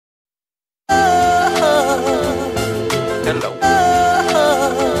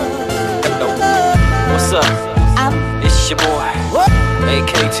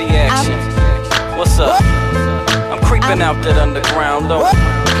KT action. What's up? I'm creeping out that underground though.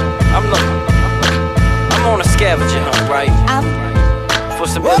 I'm on a scavenger hunt, right? For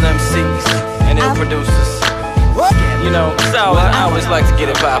some ill MCs and ill producers. You know, so I always like to get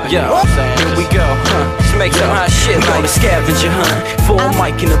it poppin', you know what I'm saying? Here we go, just make some hot shit like a scavenger hunt for a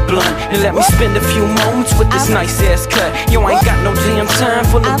mic and a blunt, and let me spend a few moments with this nice ass cut. Yo, I ain't got no damn time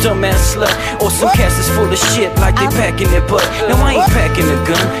for no dumb ass slut or some cats that's full of shit like they packing their butt. No, I ain't packing a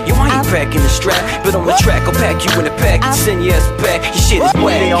gun, yo, I ain't packing a strap, but on the track I'll pack you in a pack and send your ass back. Your shit is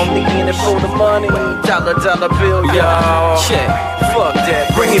whack. They only in it for the money, dollar bill, y'all. Check, fuck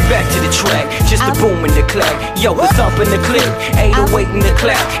that, bring it back to the track, just the boom and the clap. Yo, the thump in the clip, 808 in the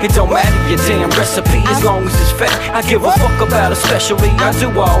clap. It don't matter your damn recipe as long as it's fat. I give a fuck about a specialty, I do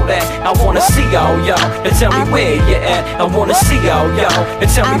all that. I wanna see all y'all, and tell me where you at. I wanna see all y'all, and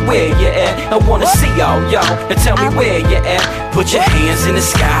tell me where you at. I wanna see all y'all, and tell me where you at. Put your hands in the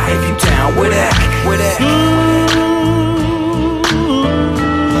sky if you down with that.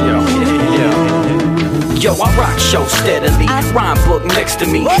 Yo, I rock show steadily, rhyme book next to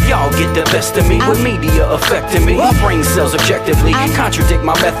me. Y'all get the best of me with media affecting me. My brain cells objectively contradict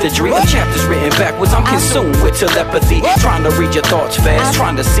my methodry. The chapters written backwards, I'm consumed with telepathy. Trying to read your thoughts fast,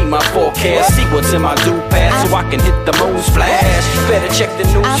 trying to see my forecast, see what's in my due path so I can hit the moon's flash. Better check the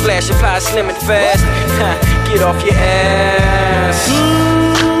news flash, apply slim and fast. Get off your ass.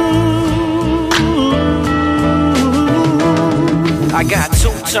 I got 2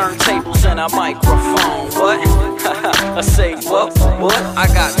 turntables and a microphone. What? I say what? I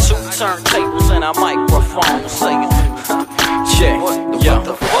got 2 turntables and a microphone. Say check.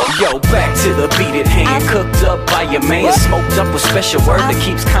 Yo, back to the beat at hand. Cooked up by your man, smoked up a special word that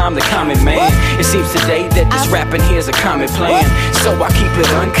keeps calm the common man. It seems today that this rapping here's a common plan, so I keep it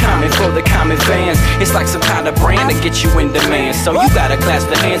uncommon for the common fans. It's like some kind of brand to get you in demand, so you gotta clasp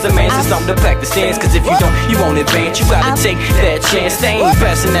the hands of mans and something to pack the stands. Cause if you don't, you won't advance. You gotta take that chance. They ain't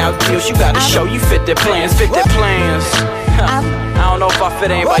passing out deals, you gotta show you fit their plans. I don't know if I fit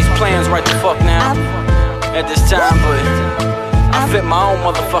anybody's plans right the fuck now at this time, but I fit my own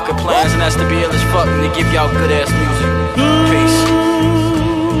motherfucking plans, and that's to be ill as fuck and to give y'all good ass music. Peace.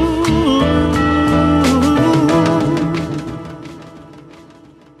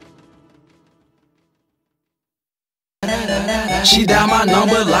 She dial my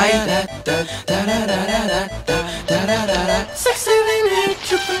number like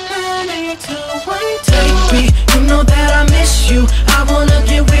 678-998-212. Baby, you know that I miss you. I wanna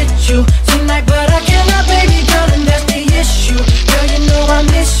get with you tonight, but I cannot, baby girl, and that's the issue. Girl, you know I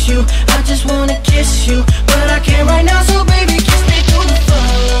miss you. I just wanna kiss you, but I can't right now. So baby, kiss me through the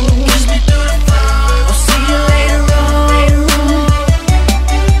phone. Kiss me through the phone. I'll see you later on.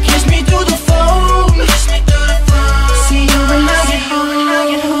 Kiss me through the phone. Kiss me through the phone. See you when I get home.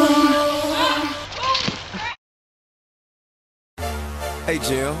 Hey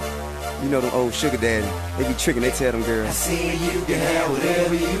Jim, you know them old sugar daddy, they be tricking, they tell them girls, I said you can have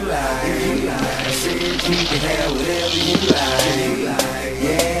whatever you like. I said you can have whatever you like.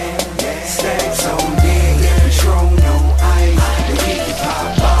 Yeah, stacks on deck, Patron on ice, and we can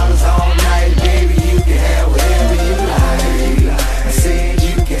pop bottles all night. Baby, you can have whatever you like. I said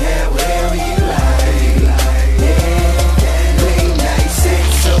you can have whatever you like. Yeah, late night sex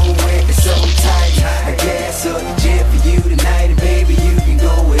so wet and so tight. I gas up the jet for you tonight, and baby, you can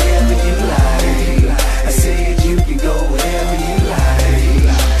go wherever you like. I said you can go wherever you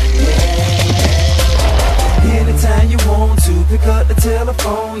like. Yeah. Anytime you want to, pick up the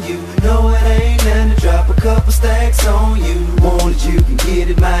telephone. You know it ain't nothing to drop a couple stacks on you. Want it, you can get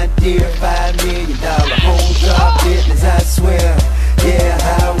it, my dear. $5 million home drop business, I swear. Yeah,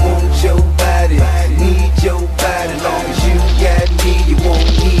 I want your body, need your body. Long as you got me, you won't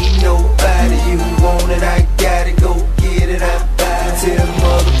need nobody. You want it, I got it, go get it, I buy it. Tell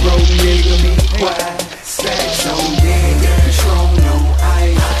mother broke nigga be quiet. Stacks on deck, Patron on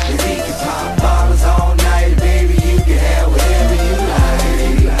ice, and we can pop bottles all night. Baby, you can have whatever you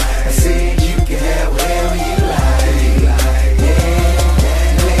like. I said you can have whatever you like.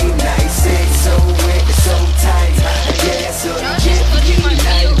 Yeah, late night sex so wet and so tight. I guess up the jet for you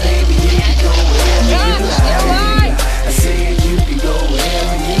tonight. Baby, you can go wherever you like. I said you can go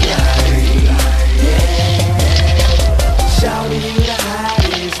wherever you like. Yeah, shouting you the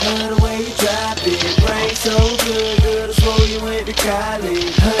hottest, love the way you drop it. Brain so good, good as roll you went to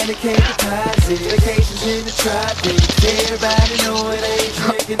college. 100K deposit, vacations in the tropics. Everybody know it ain't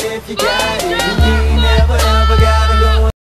drinking if you got